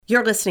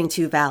You're listening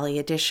to Valley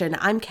Edition.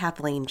 I'm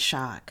Kathleen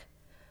Schock.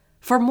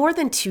 For more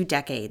than 2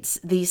 decades,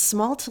 the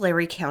small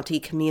Tulare County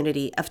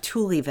community of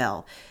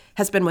Tooleyville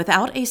has been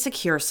without a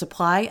secure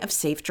supply of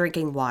safe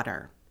drinking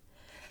water.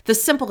 The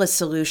simplest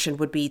solution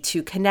would be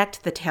to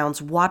connect the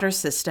town's water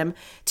system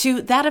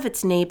to that of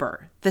its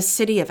neighbor, the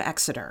city of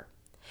Exeter.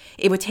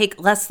 It would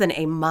take less than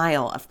a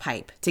mile of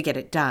pipe to get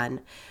it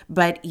done,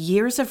 but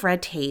years of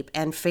red tape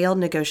and failed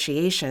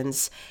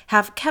negotiations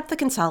have kept the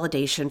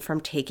consolidation from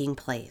taking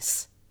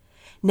place.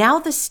 Now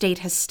the state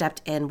has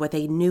stepped in with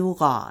a new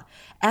law,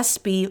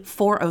 SB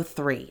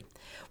 403,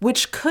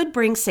 which could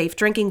bring safe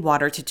drinking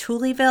water to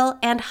Tooleyville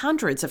and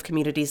hundreds of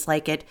communities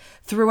like it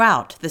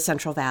throughout the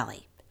Central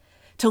Valley.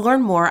 To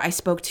learn more, I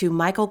spoke to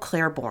Michael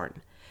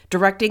Claiborne,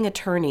 directing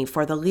attorney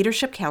for the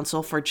Leadership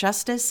Council for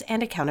Justice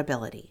and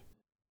Accountability.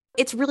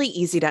 It's really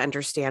easy to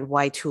understand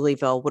why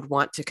Tooleyville would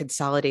want to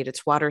consolidate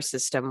its water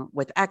system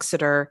with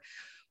Exeter.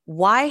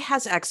 Why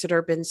has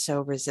Exeter been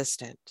so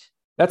resistant?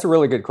 That's a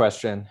really good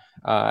question.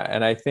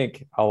 And I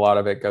think a lot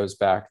of it goes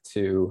back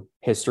to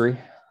history.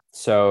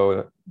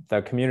 So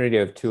the community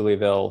of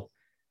Tooleyville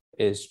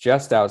is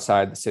just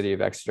outside the city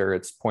of Exeter.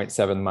 It's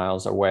 0.7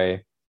 miles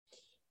away.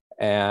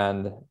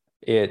 And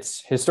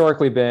it's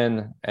historically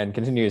been and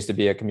continues to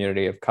be a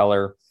community of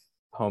color,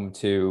 home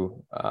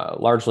to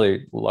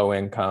largely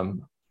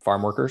low-income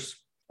farm workers.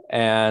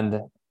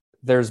 And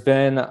there's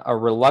been a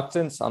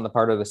reluctance on the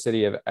part of the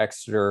city of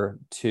Exeter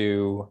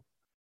to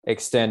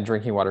extend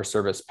drinking water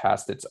service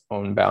past its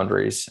own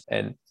boundaries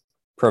and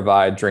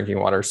provide drinking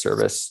water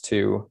service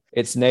to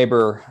its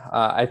neighbor.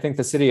 I think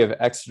the city of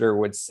Exeter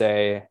would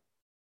say,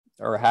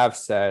 or have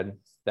said,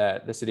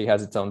 that the city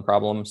has its own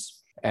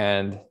problems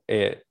and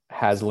it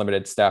has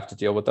limited staff to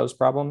deal with those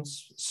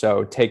problems.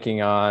 So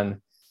taking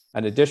on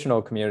an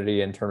additional community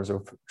in terms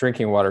of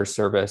drinking water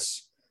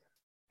service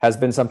has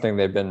been something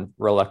they've been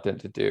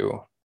reluctant to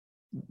do.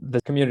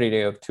 The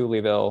community of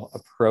Tooleyville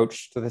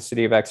approached the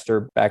city of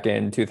Exeter back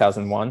in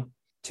 2001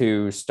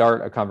 to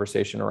start a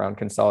conversation around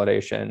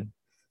consolidation.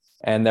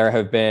 And there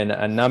have been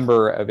a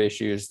number of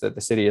issues that the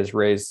city has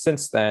raised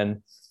since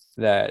then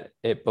that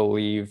it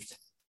believed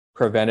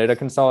prevented a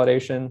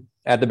consolidation.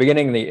 At the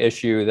beginning, the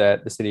issue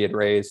that the city had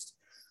raised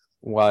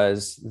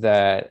was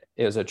that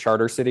it was a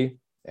charter city,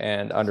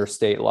 and under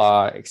state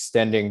law,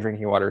 extending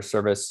drinking water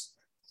service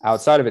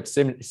outside of its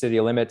city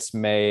limits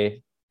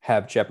may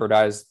have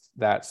jeopardized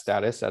that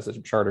status as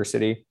a charter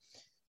city.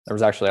 There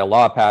was actually a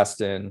law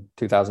passed in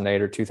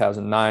 2008 or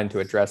 2009 to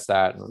address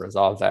that and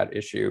resolve that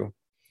issue.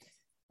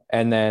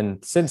 And then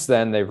since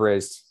then, they've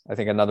raised, I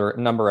think, another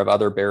number of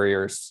other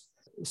barriers,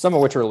 some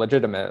of which are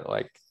legitimate,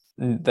 like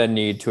the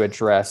need to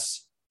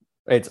address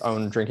its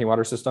own drinking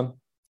water system.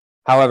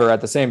 However,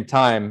 at the same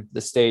time,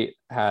 the state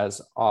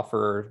has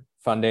offered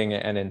funding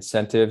and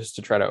incentives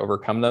to try to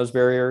overcome those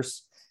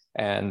barriers.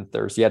 And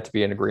there's yet to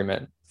be an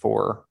agreement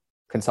for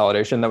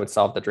consolidation that would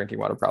solve the drinking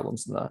water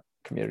problems in the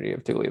community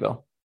of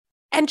Tooleyville.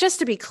 And just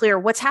to be clear,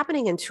 what's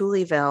happening in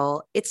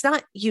Tooleyville, it's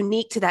not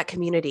unique to that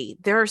community.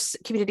 There's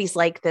communities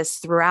like this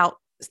throughout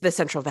the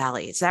Central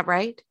Valley. Is that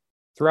right?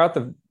 Throughout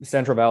the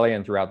Central Valley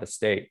and throughout the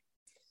state,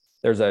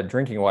 there's a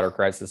drinking water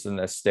crisis in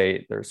this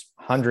state. There's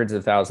hundreds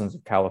of thousands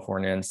of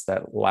Californians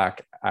that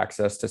lack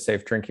access to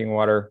safe drinking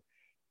water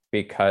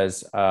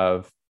because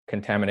of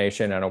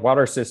contamination in a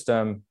water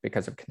system,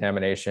 because of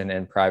contamination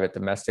in private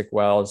domestic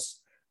wells,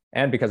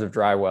 and because of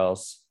dry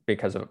wells,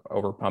 because of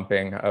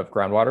overpumping of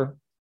groundwater.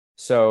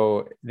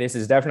 So this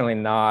is definitely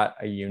not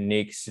a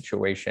unique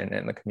situation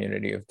in the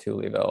community of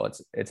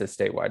Tooleyville. It's a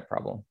statewide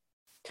problem.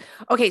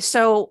 Okay,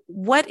 so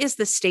what is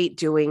the state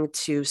doing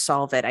to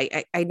solve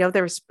it? I know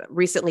there's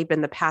recently been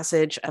the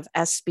passage of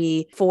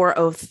SB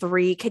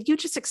 403. Could you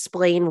just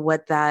explain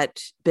what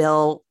that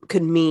bill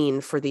could mean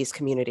for these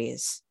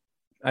communities?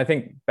 I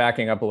think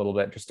backing up a little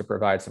bit, just to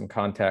provide some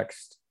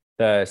context,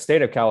 the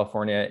state of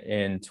California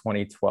in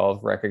 2012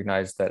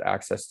 recognized that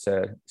access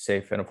to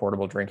safe and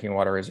affordable drinking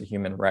water is a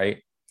human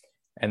right.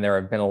 And there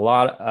have been a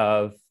lot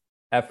of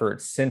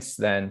efforts since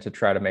then to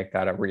try to make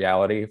that a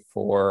reality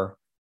for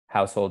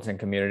households and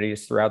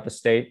communities throughout the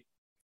state.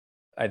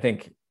 I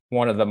think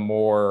one of the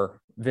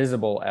more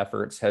visible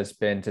efforts has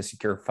been to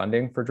secure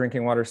funding for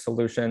drinking water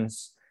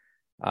solutions.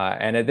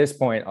 And at this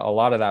point, a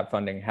lot of that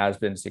funding has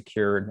been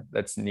secured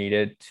that's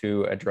needed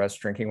to address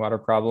drinking water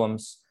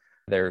problems.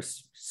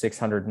 There's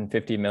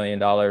 $650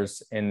 million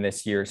in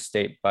this year's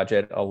state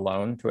budget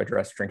alone to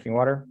address drinking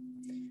water.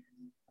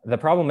 The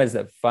problem is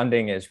that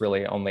funding is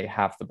really only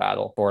half the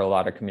battle for a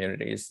lot of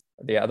communities.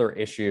 The other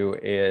issue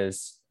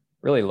is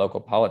really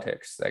local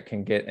politics that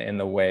can get in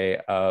the way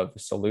of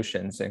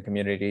solutions in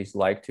communities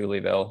like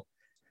Tooleyville.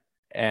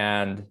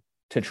 And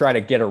to try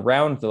to get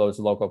around those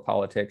local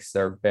politics,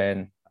 there have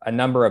been a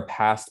number of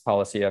past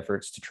policy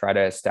efforts to try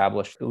to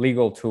establish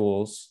legal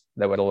tools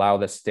that would allow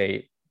the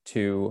state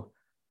to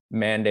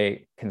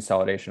mandate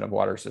consolidation of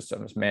water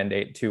systems,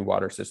 mandate two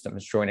water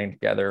systems joining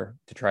together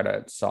to try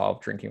to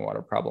solve drinking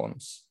water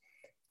problems.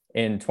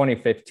 In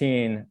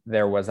 2015,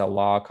 there was a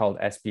law called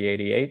SB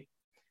 88,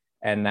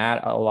 and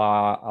that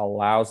law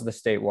allows the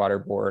State Water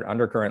Board,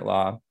 under current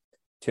law,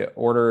 to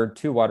order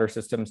two water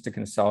systems to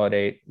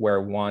consolidate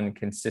where one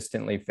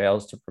consistently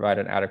fails to provide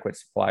an adequate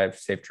supply of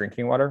safe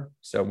drinking water.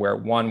 So where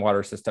one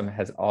water system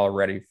has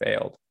already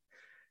failed.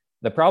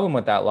 The problem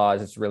with that law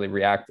is it's really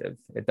reactive.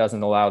 It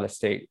doesn't allow the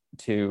state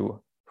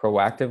to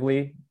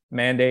proactively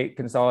mandate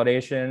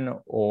consolidation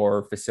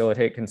or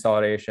facilitate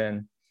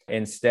consolidation.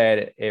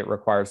 Instead, it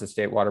requires the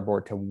state water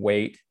board to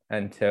wait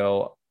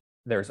until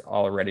there's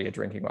already a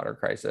drinking water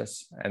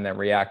crisis and then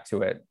react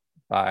to it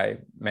by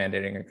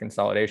mandating a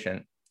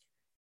consolidation.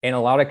 In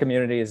a lot of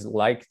communities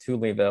like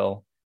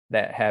Tuleyville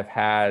that have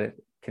had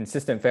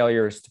consistent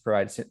failures to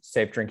provide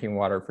safe drinking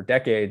water for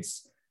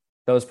decades,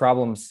 those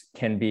problems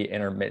can be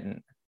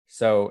intermittent.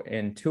 So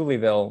in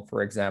Tuleyville,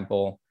 for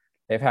example,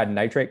 they've had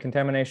nitrate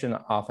contamination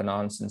off and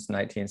on since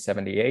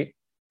 1978.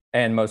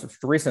 And most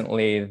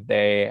recently,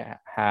 they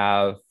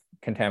have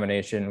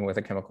contamination with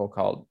a chemical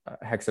called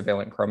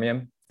hexavalent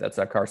chromium. That's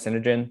a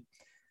carcinogen.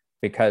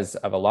 Because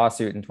of a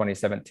lawsuit in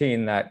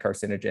 2017, that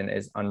carcinogen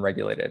is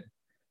unregulated.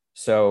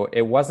 So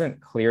it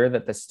wasn't clear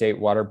that the state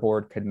water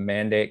board could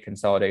mandate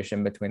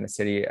consolidation between the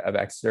city of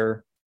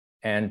Exeter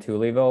and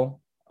Tuleyville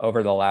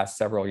over the last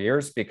several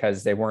years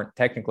because they weren't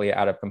technically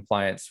out of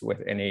compliance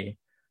with any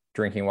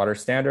drinking water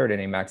standard,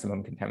 any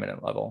maximum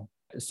contaminant level.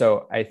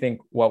 So I think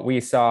what we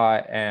saw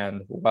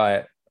and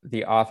what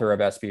the author of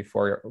SB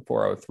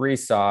 403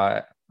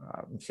 saw,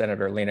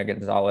 Senator Lena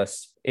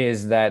Gonzalez,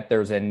 is that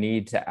there's a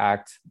need to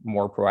act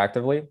more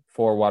proactively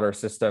for water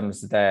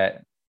systems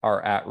that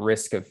are at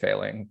risk of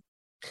failing.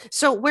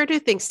 So where do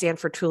things stand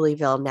for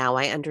Tuleyville now?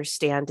 I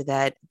understand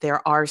that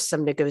there are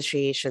some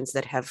negotiations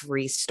that have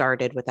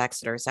restarted with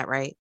Exeter. Is that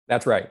right?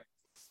 That's right.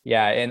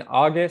 Yeah. In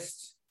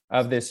August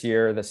of this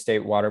year, the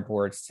state water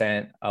board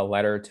sent a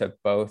letter to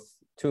both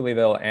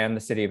Tuleyville and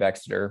the city of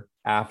Exeter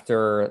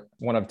after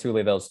one of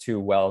Tuleyville's two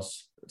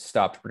wells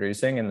stopped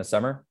producing in the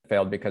summer,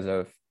 failed because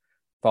of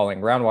falling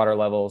groundwater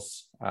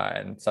levels,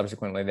 and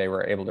subsequently they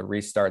were able to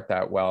restart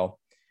that well.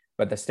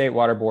 But the state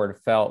water board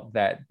felt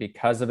that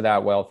because of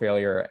that well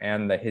failure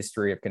and the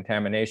history of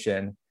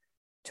contamination,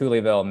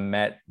 Tuleyville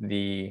met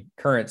the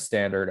current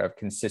standard of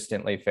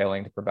consistently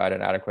failing to provide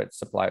an adequate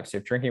supply of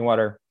safe drinking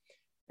water,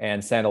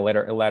 and sent a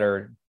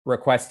letter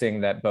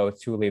requesting that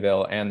both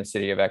Tuleyville and the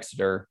city of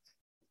Exeter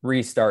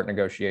restart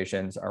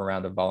negotiations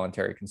around a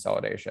voluntary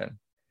consolidation.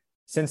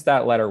 Since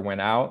that letter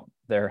went out,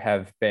 there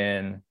have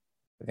been,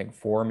 I think,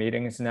 4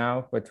 meetings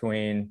now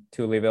between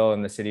Tuleyville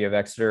and the city of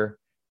Exeter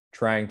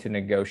trying to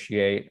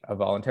negotiate a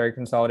voluntary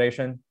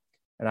consolidation.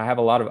 And I have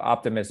a lot of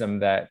optimism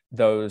that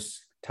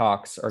those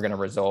talks are going to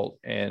result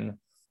in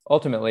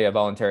ultimately a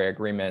voluntary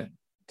agreement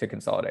to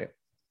consolidate.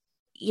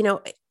 You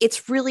know,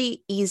 it's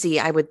really easy,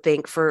 I would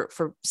think,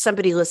 for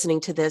somebody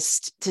listening to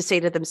this to say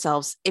to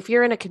themselves, if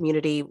you're in a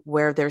community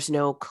where there's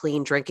no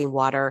clean drinking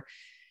water,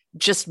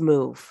 just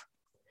move.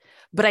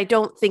 But I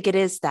don't think it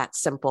is that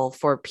simple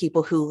for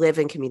people who live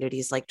in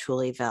communities like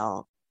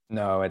Tuleyville.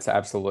 No, it's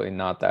absolutely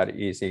not that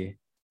easy.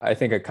 I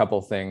think a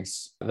couple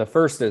things. The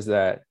first is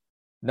that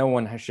no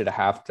one should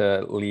have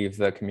to leave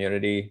the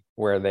community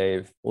where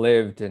they've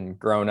lived and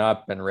grown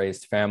up and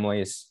raised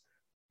families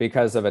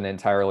because of an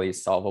entirely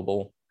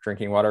solvable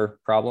drinking water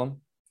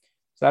problem.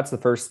 So that's the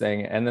first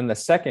thing. And then the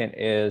second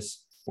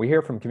is we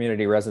hear from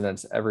community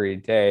residents every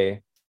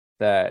day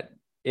that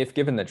if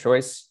given the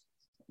choice,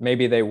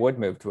 maybe they would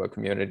move to a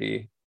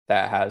community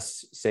that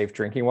has safe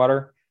drinking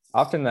water.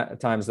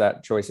 Oftentimes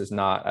that choice is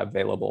not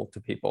available to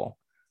people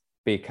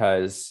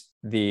because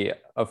the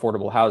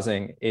affordable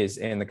housing is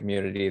in the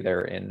community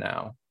they're in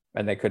now.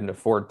 And they couldn't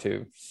afford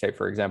to, say,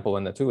 for example,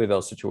 in the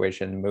Tuleyville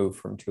situation, move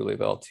from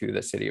Tuleyville to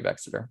the city of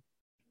Exeter.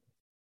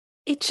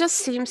 It just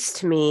seems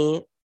to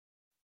me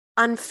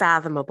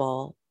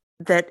unfathomable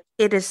that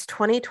it is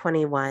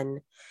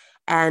 2021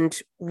 and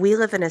we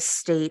live in a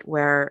state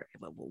where,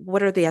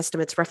 what are the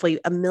estimates? Roughly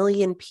 1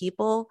 million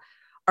people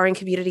are in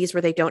communities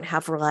where they don't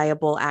have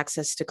reliable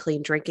access to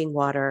clean drinking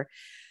water.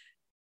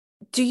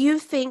 Do you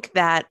think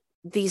that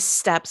these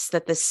steps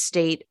that the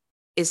state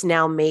is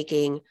now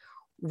making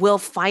will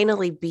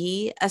finally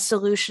be a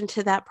solution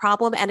to that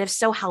problem? And if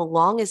so, how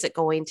long is it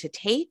going to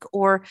take?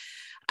 Or,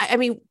 I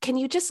mean, can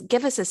you just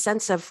give us a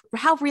sense of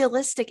how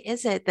realistic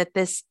is it that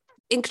this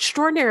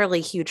extraordinarily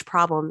huge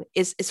problem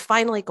is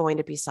finally going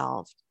to be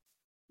solved?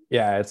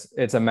 Yeah,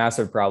 it's a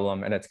massive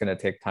problem and it's going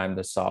to take time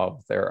to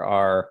solve. There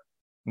are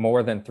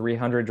more than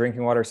 300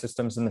 drinking water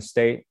systems in the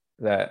state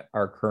that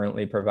are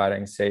currently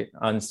providing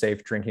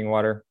unsafe drinking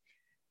water.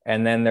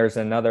 And then there's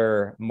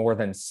another more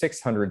than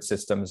 600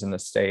 systems in the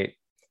state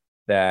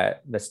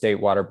that the state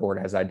water board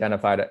has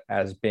identified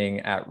as being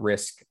at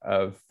risk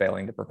of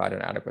failing to provide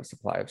an adequate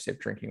supply of safe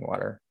drinking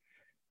water.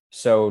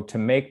 So to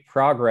make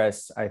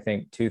progress, I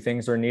think 2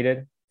 things are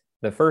needed.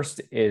 The first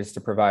is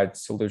to provide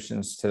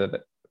solutions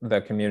to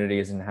the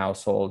communities and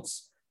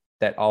households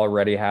that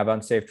already have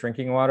unsafe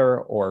drinking water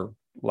or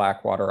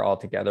lack water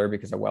altogether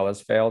because a well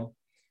has failed.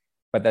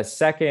 But the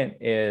second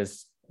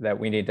is that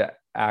we need to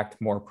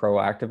act more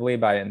proactively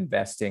by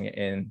investing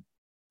in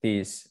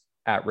these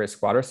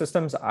at-risk water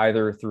systems,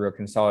 either through a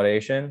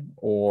consolidation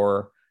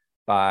or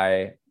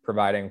by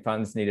providing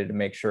funds needed to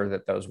make sure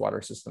that those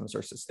water systems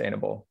are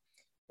sustainable.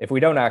 If we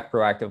don't act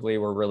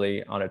proactively, we're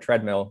really on a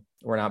treadmill.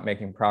 We're not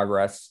making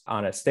progress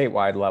on a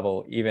statewide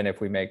level. Even if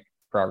we make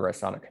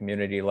progress on a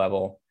community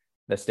level,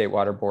 the State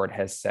Water Board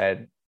has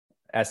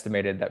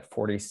estimated that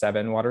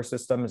 47 water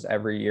systems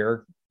every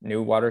year,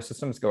 new water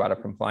systems, go out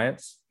of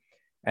compliance.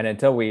 And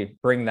until we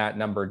bring that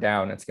number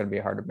down, it's going to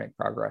be hard to make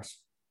progress.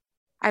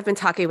 I've been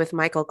talking with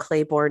Michael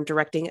Claiborne,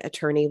 directing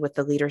attorney with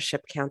the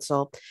Leadership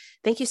Council.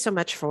 Thank you so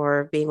much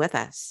for being with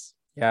us.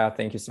 Yeah,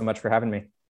 thank you so much for having me.